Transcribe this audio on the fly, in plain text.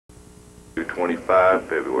2:25,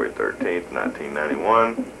 February 13th,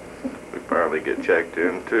 1991. We finally get checked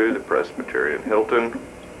into the Presbyterian Hilton,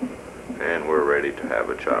 and we're ready to have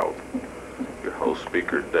a child. Your host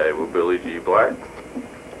speaker today will Billy G. Black,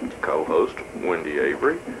 co-host Wendy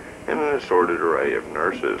Avery, and an assorted array of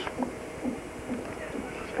nurses.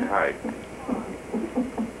 Say hi.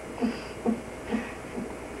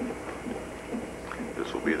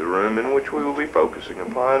 This will be the room in which we will be focusing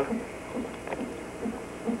upon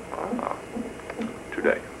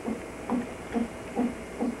today.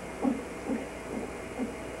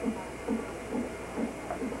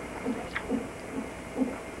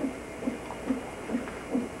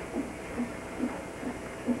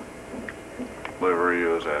 Delivery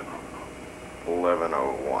is at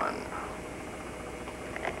 11:01.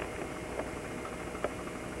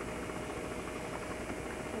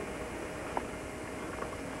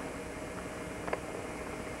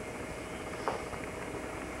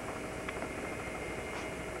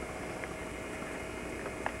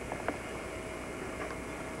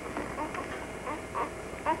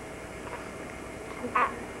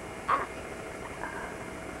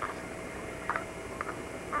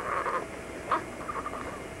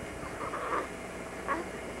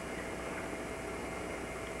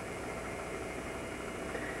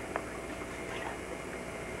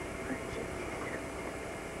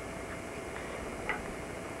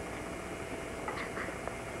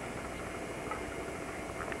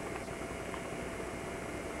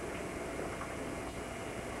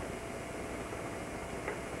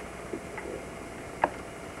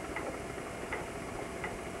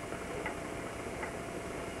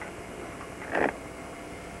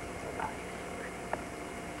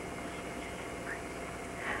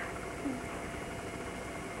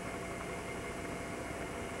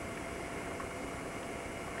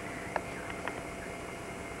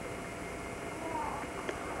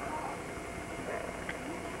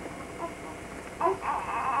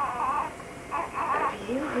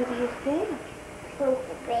 What do you think? It's a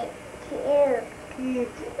bit cute. You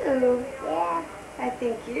do? Yeah. I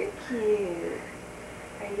think you're cute.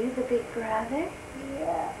 Are you the big brother?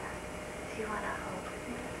 Yeah. Do you want to hold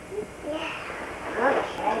me? Yeah.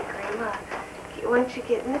 Okay, Grandma. Why don't you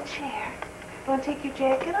get in the chair? Want to take your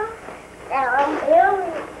jacket off?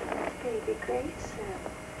 Baby Grayson.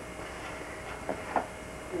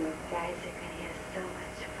 You guys are going to have so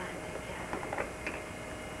much fun together.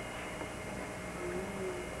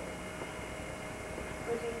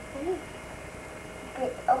 What do you think?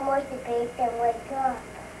 It's almost a bit to wake up.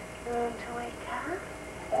 You want to wake up?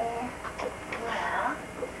 Yeah. Well,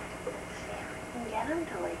 let's see if we can get him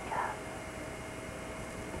to wake up.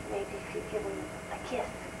 Maybe if you give him a kiss.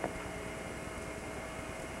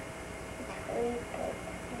 Sleeping.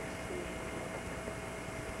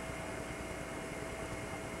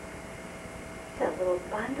 It's a little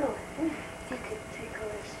bundle, isn't it? You could tickle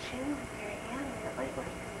his chin with your hand and it might wake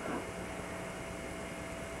him up.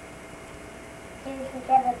 You can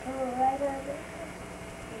get a blue right on it.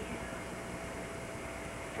 Yeah.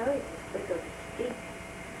 Oh, he just wiggled his feet.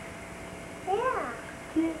 Yeah.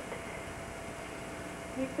 Good.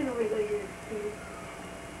 You can wiggle your feet.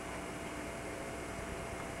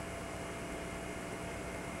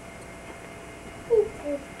 He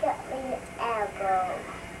just got me an elbow.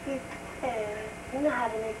 You can. You know how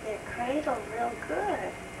to make that cradle real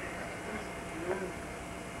good. You're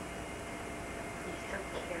so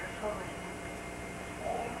careful with it.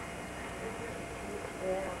 Yeah.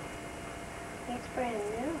 Yeah. He's brand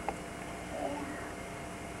new.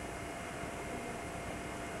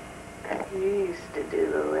 Yeah. You used to do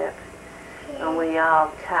the lip, and we all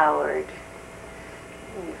cowered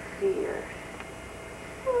in fear.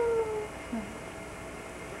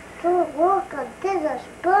 Don't walk on this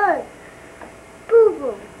bird.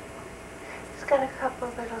 Boo-boo. It's got a couple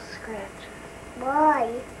little scratches.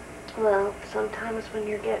 Why? Well, sometimes when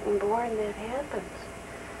you're getting born, that happens.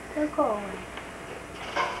 They're going.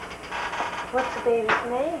 What's the baby's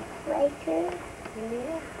name? Later.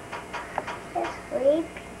 Yeah. Asleep.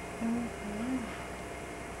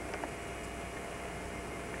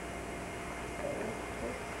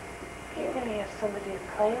 You're going to have somebody to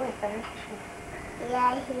play with, aren't you?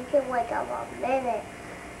 Yeah, he can wake up a minute.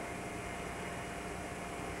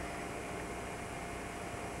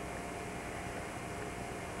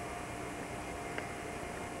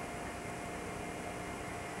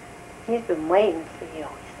 He's been waiting for you.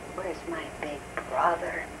 Where's my big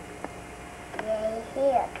brother? Yeah, he's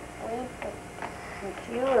here. Sleeping. If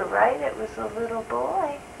you were right, it was a little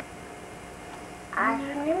boy. I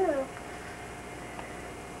knew.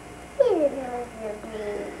 He didn't want to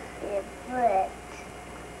be in foot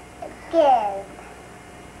again.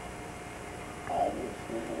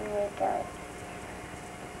 done.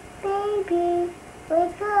 Baby,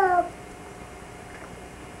 wake up.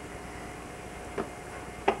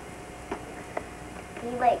 He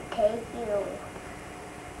might take you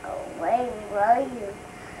away, will you?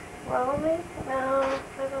 Roll me? No,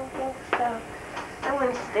 I don't think so. I'm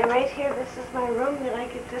going to stay right here. This is my room that I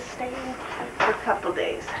get to stay in for a couple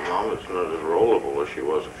days. Mom, it's not as rollable as she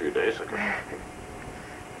was a few days ago.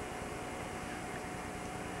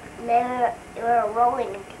 Then we're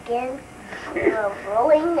rolling again. We're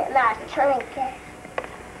rolling, not turning again.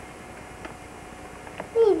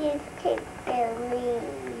 Please just take care of me.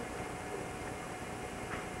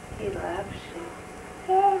 He loves you.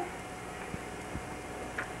 Yeah.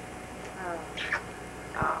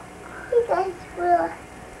 Oh. You guys will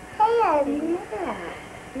hands. Yeah.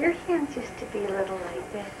 Your hands used to be little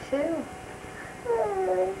like that, too.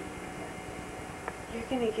 You're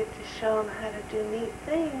going to get to show them how to do neat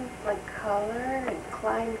things, like color and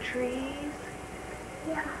climb trees.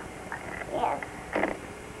 Yeah. Yeah.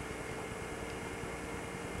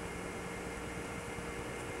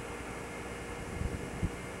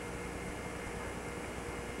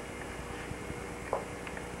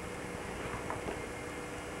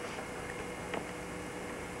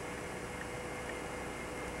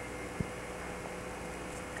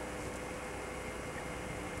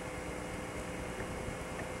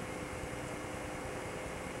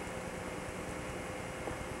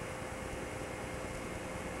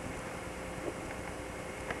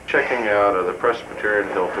 Checking out of the Presbyterian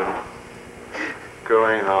Hilton,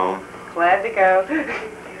 going home. Glad to go.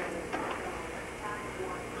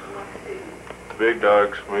 The big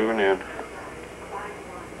dog's moving in.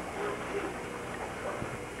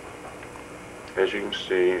 As you can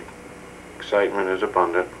see, excitement is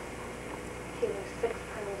abundant. He was 6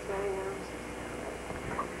 pounds 9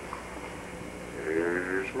 ounces.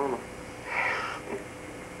 Here's Mama.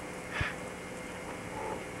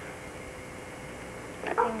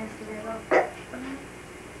 Looking his little,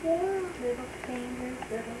 little fingers,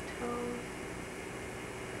 little toes.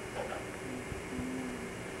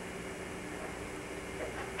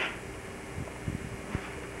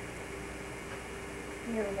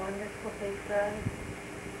 You're a wonderful big brother.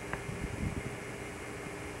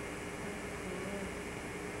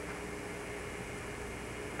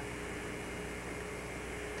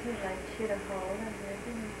 He likes you to hold him,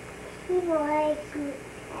 doesn't he? He likes me,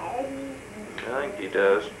 Daddy. I think he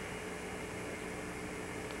does.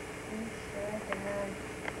 He sure does.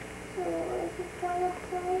 Oh, is he gonna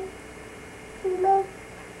play? He loves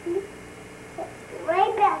me.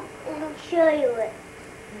 Right back and show you it.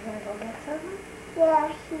 You gonna go get something? Yeah,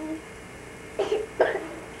 he.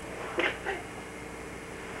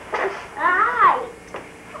 Hi.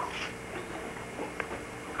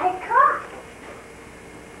 I caught.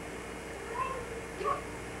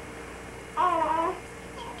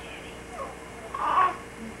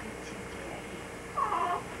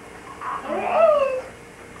 Here it is.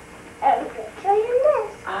 I'm gonna show you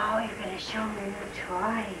this. Oh, you're gonna show me a new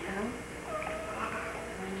toy, huh?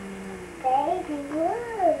 Baby,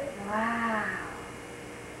 look. Wow.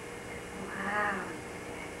 Wow.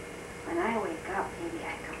 When I wake up, maybe I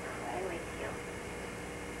can play with you.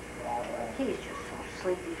 He's just so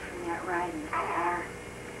sleepy from that ride in the car.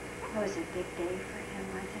 It was a big day for him,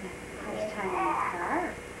 wasn't it? First time in the car.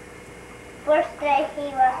 First day he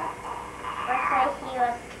was,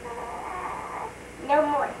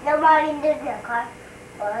 nobody in the car.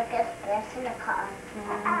 Well, I guess best in the car.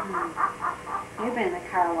 You've been in the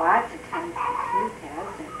car lots of times with Keith,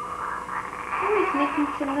 hasn't he? Oh, he's making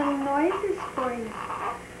some little noises for you.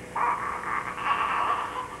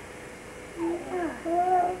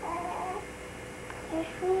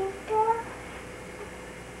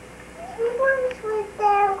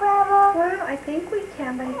 Well, I think we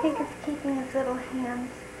can, but I think it's keeping his little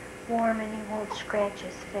hands warm and he won't scratch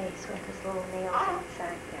his face with his little nails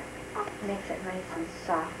inside there. It makes it nice and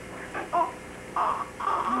soft for him.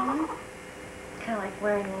 Kind of like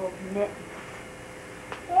wearing little mittens.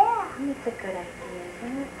 Yeah. It's a good idea,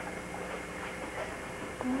 isn't it?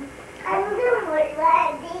 I remember what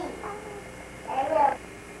that is. I will.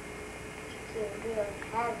 He's real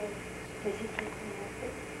heavy. Is he keeping happy?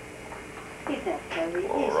 He's not heavy.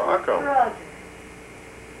 Oh, He's rock your 'em. brother.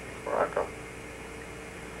 Rock 'em.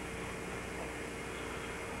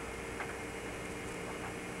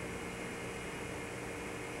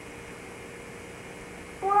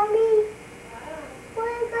 Mommy,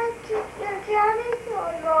 what about your driving so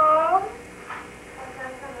long? I'm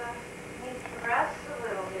gonna need to rest a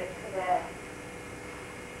little bit today.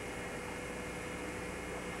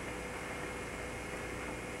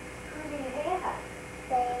 Who do you have?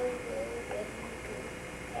 Baby.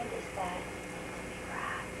 I just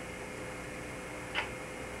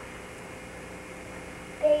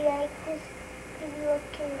this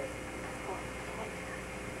looking.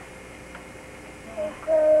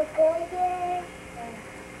 Go bigger.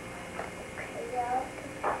 Okay, yeah.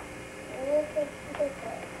 Let me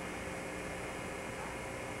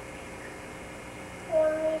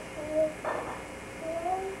see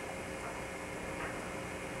it.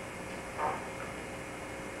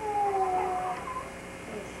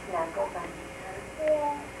 Snuggle bunny.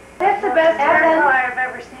 Yeah. That's the best hair Evan. color I've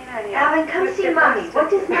ever seen on you. Alvin, come With see your Mommy. costume. What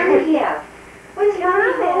does Mommy have? What is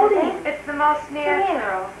Mommy holding? It's the most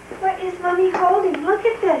natural. What is Mommy holding? Look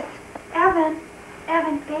at this. Evan,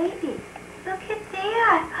 baby. Look at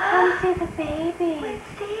that. Come see the baby.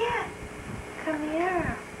 What's that? Come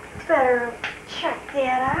here. Better check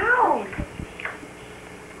that out.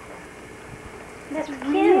 That's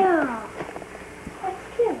real. That's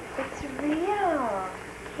cute. It's real.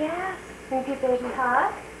 Yes. Want to give baby a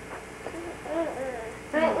hug?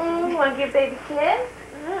 Want to give baby a kiss?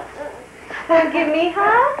 Want to give me a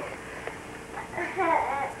hug?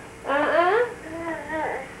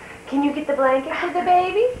 Can you get the blanket for the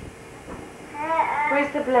baby?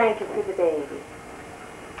 Where's the blanket for the baby?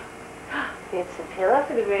 It's a pillow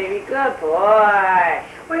for the baby. Good boy.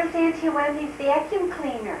 Where's Auntie Wendy's vacuum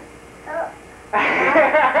cleaner?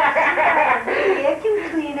 Vacuum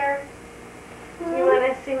cleaner. You want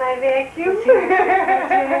to see my vacuum?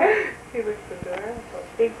 He looks adorable.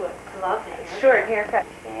 Big one. I love that. Short haircut.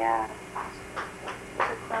 Yeah.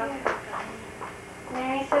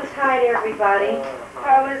 Mary says hi to everybody.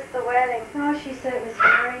 How was the wedding? Oh, she said it was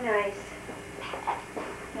very nice.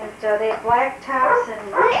 And they have black tops and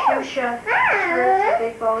fuchsia shirts with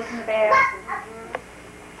big bows in the back.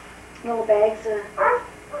 Little bags of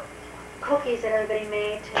cookies that everybody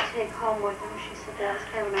made to take home with them. She said that was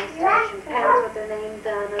kind of a nice touch. And pens with their names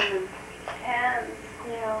on them. And, Pens.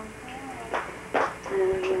 yeah.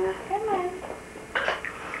 And, Come on.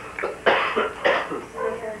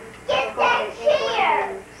 Get that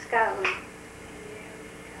chair! in Scotland.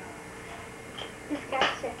 Who's got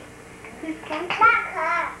you? Who's got you? Papa.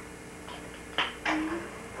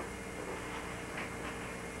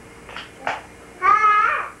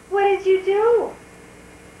 What did you do?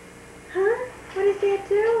 Huh? What did that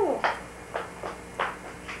do?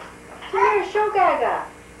 Come here, show Gaga.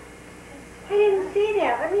 I didn't see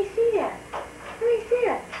that. Let me see that. Let me see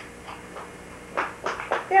it.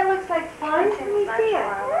 That looks like fun. Let me see it.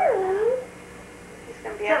 He's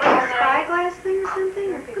going to Is be that up all like a night. spyglass thing or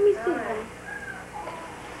something? Let me see, honey.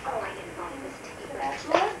 Oh, I didn't know it was tape. I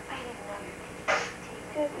didn't know it was tape.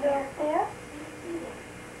 Good little fast.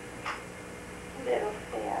 Little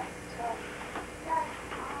fast. I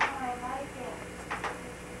like it.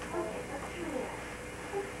 Okay, look through there.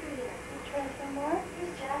 Look through there. Try some more?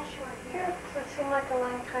 Here's Joshua Yeah, here. it seemed like a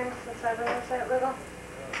long time since I was that little.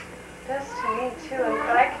 Does to me too,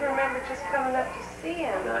 but I can remember just coming up to see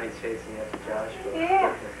him. Now he's chasing after Joshua.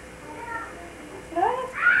 Yeah. What?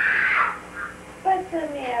 What's the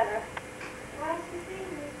matter? Why is his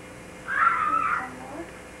name? Some more?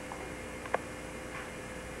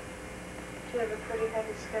 Do you have a pretty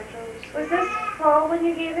heavy schedule? Was this full when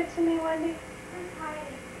you gave it to me, Wendy?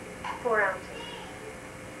 4 ounces.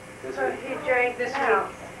 This So week, he drank This now.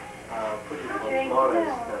 pushing Drink from Florida is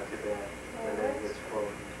now. not too bad. And then it gets full.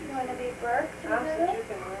 You want to be burped a I'm little? such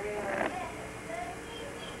a Maria.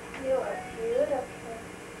 You are beautiful.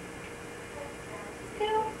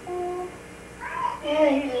 Beautiful. Yeah,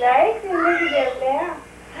 he likes it. Look at that laugh.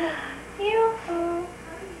 Beautiful.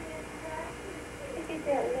 Look at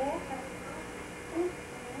that laugh.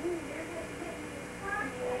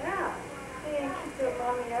 Yeah. You gonna keep your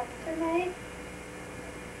mommy up tonight?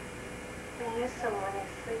 I miss him when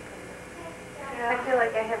he's sleeping. I feel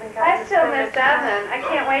like I haven't gotten I to still spend miss much time. Evan. I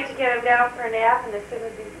can't wait to get him down for a nap, and as soon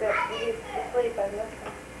as he's asleep, I miss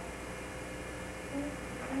him.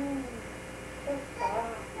 So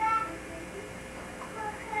soft.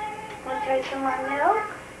 Want to try some more milk?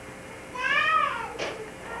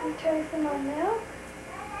 Want to try some more milk?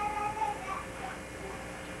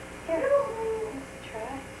 Here, let's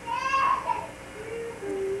try.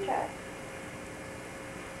 Let's try.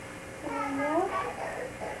 Some more milk?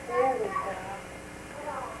 There we go.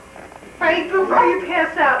 Right before you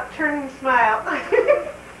pass out, turn and smile.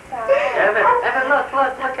 Evan, look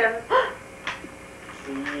at him.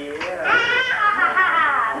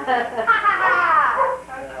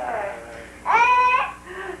 Yeah.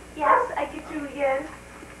 Yes, I get you again.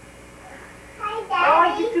 Hi, Oh, I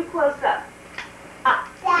Daddy. get too close up.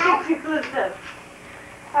 Get too close up.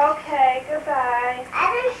 Okay, goodbye.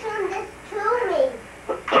 Evan showed this to me.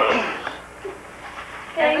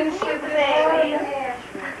 Thank you, baby. You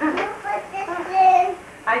put this in.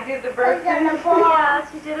 I do the Put it on birthday. the ball. Yes,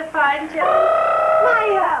 You did a fine job.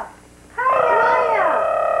 Maya! Hiya!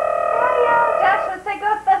 Hiya! Josh, let's say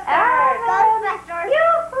Ghostbusters! Ghostbusters!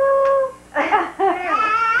 Yoo-hoo!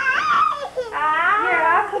 Here,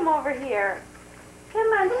 I'll come over here. Come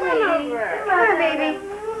on, sweetie. Come on, baby.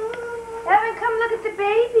 Evan, come look at the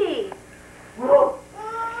baby.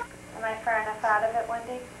 Am I far enough out of it,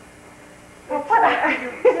 Wendy? So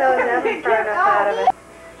is Evan far enough out of it?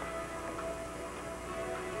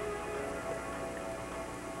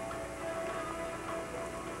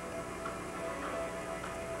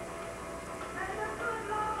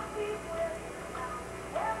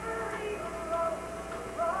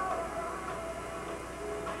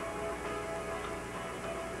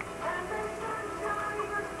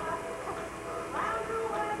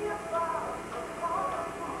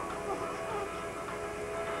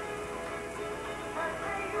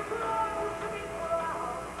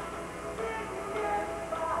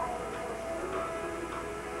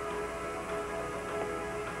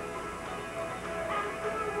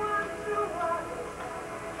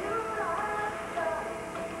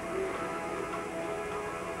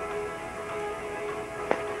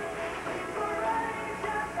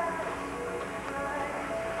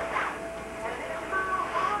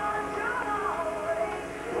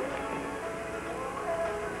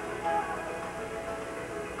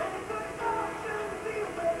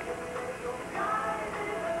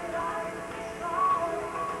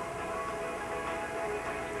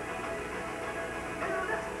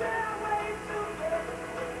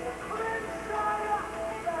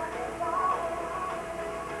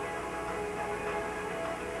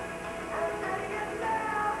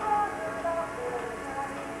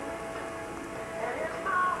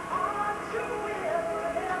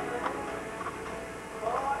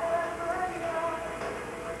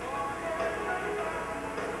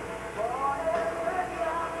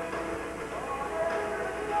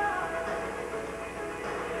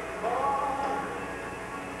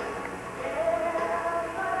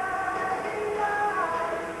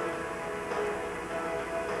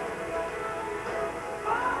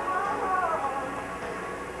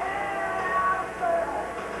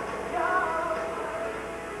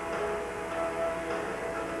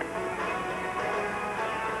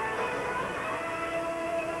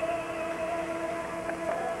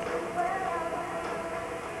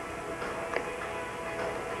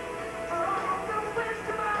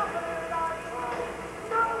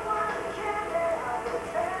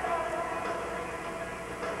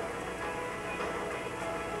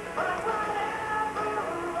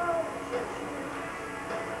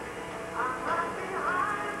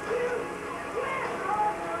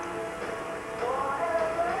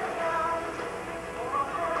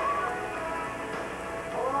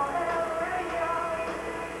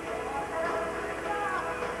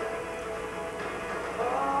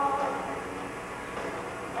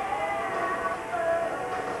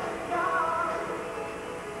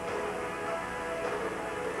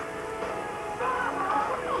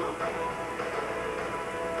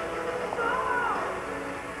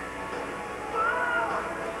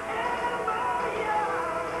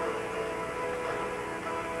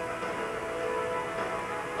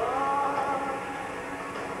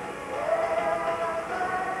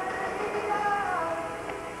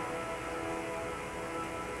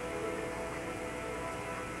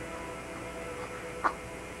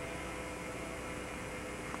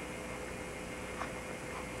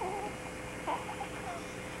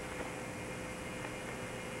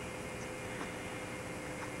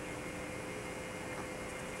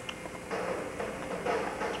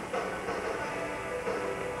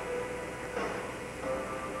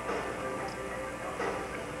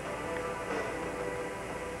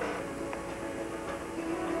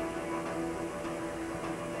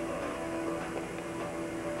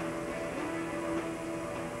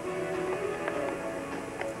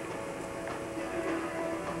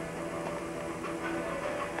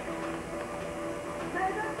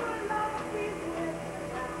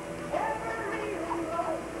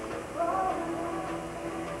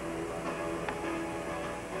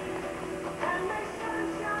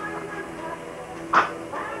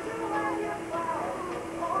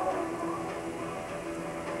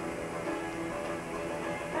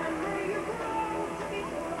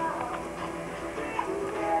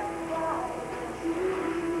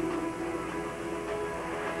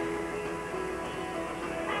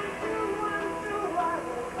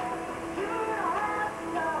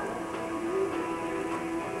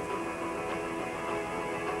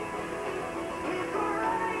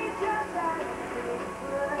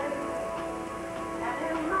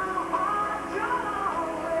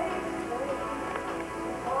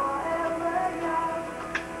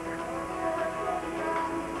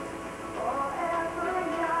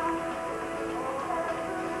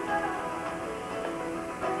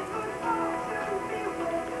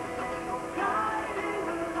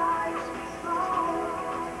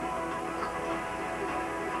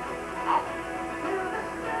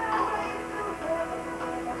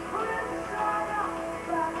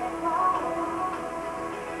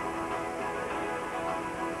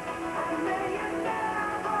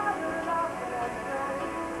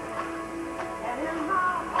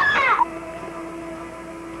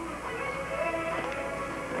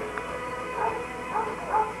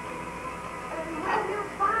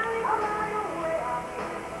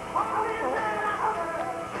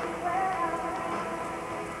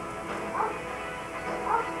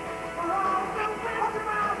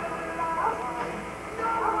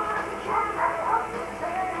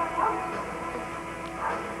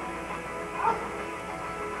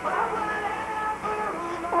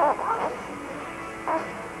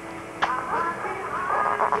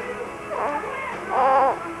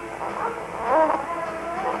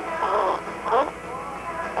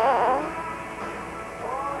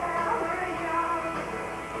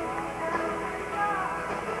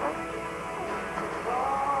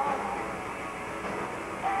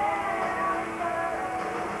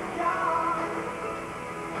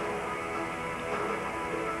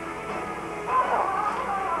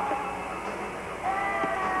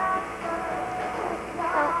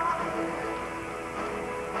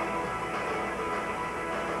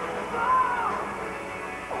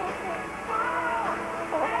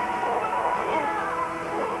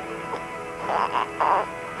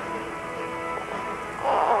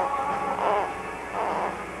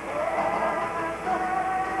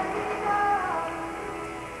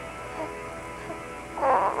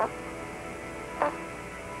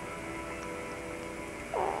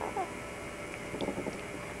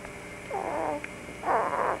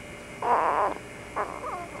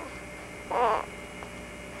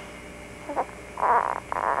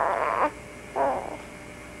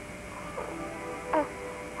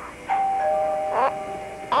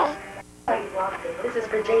 This is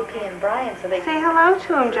for JP and Brian, so they Say hello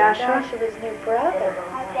to him, Joshua. Joshua's new brother.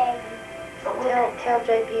 Tell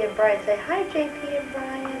JP and Brian, say, hi JP and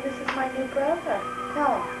Brian, this is my new brother.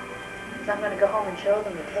 Tell them. Because I'm going to go home and show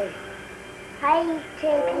them the tape. Hi,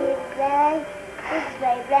 JP and Brian. This is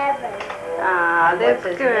my brother. Ah, that's What's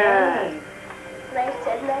his good. name?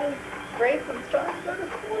 Grayson Avery. Grayson's trying to go to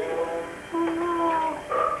sleep.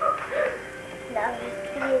 Now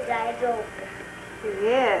his eyes open. He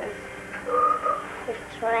is.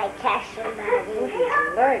 It's when I catch somebody.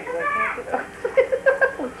 His legs, I can't get over.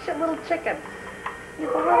 Little chicken. He's a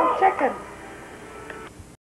little chicken.